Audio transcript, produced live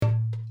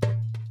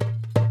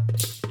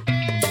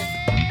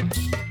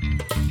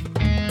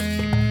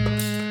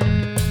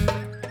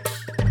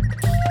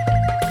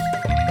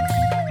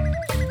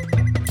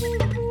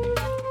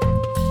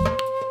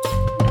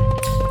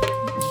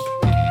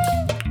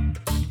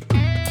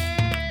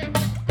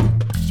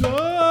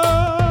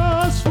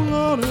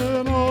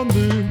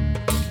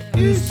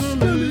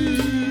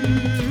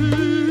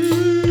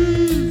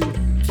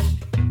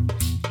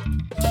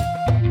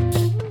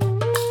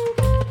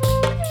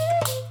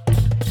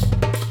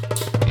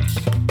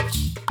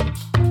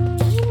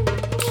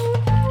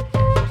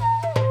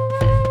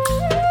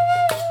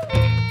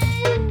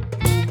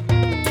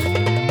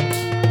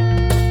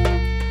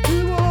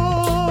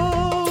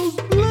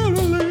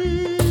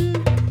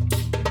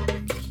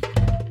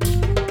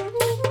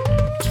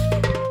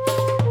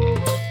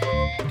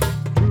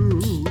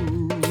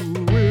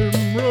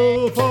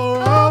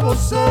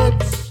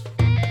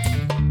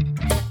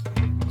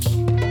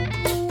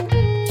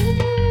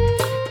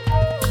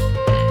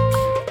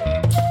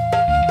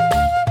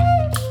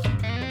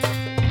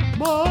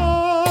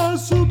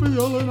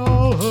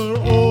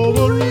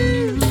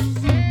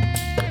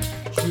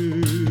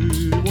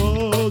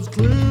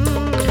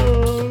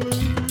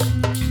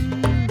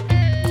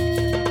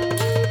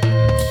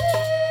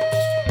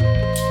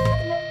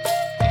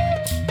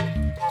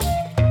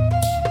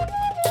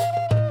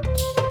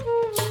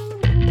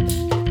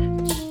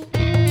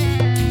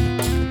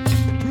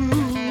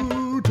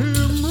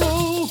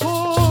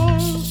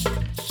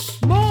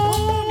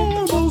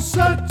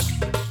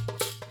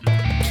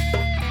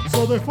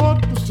they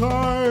fought the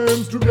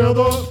times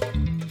together,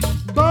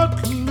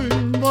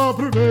 battling the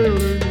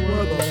prevailing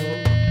weather.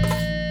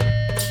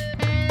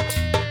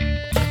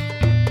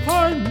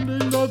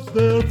 Finding that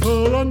their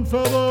fur and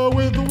feather,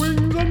 with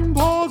wings and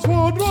paws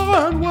for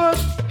dry and wet,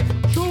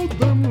 showed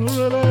them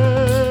really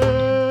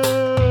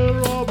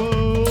rather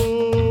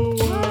well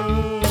met.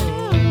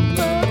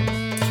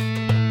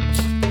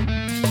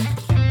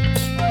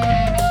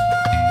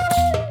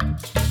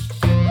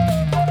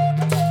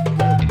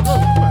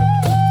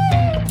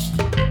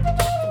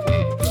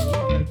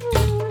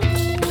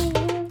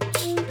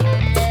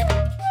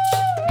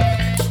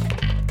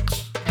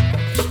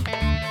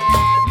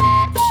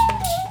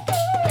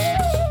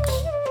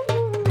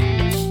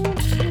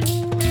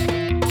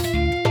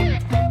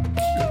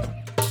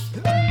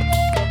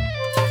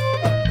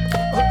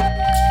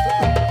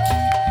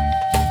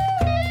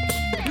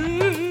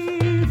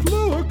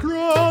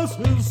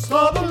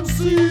 Southern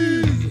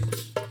seas,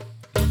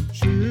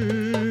 she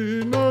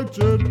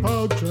nurtured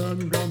pouch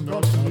and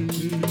groundnut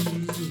peas.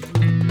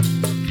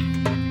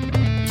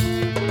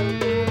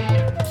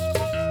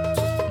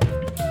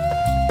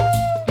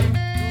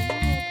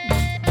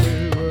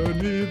 They were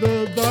neither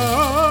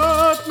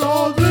that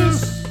nor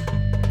this,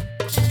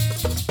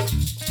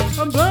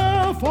 and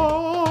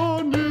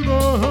therefore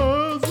neither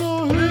hers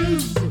nor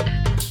his.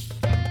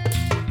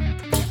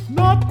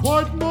 Not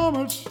quite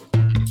marmot,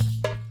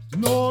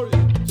 nor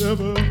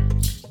ever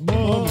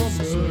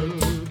marmoset.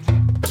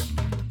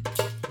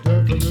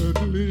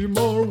 Definitely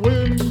more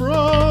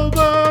Whimbrel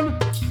than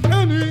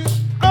any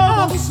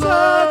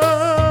avocet.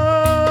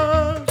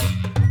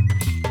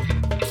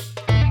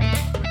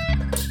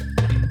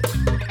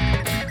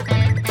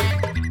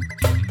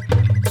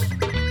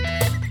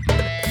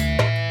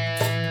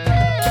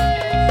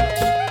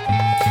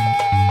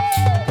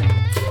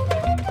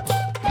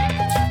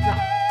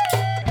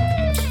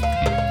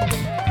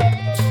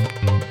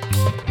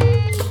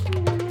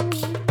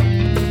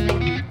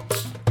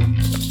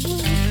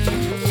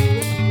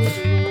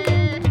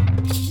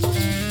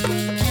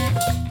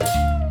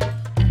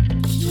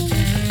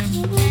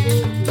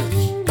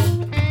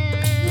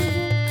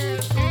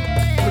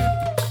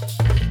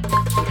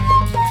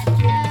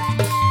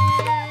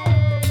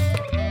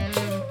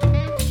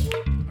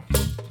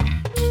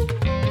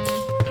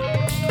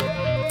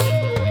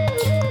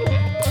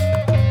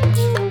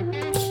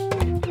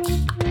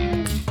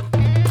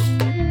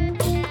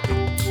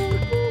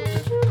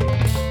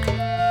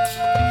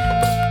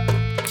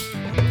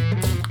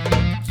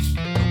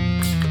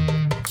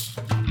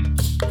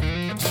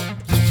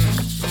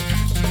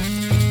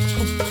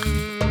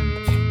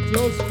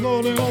 Just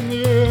floating on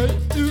the air,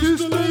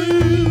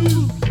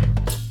 easterlies.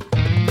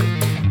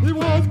 He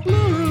was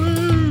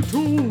blearily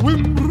to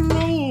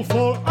Whimbrel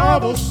for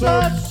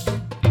Avocets.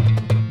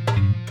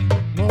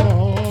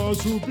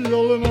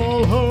 Marsupial in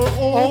all her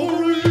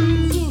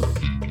ovaries.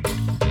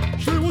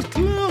 She was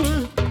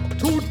clearly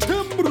too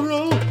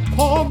timbral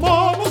for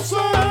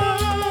marmoset.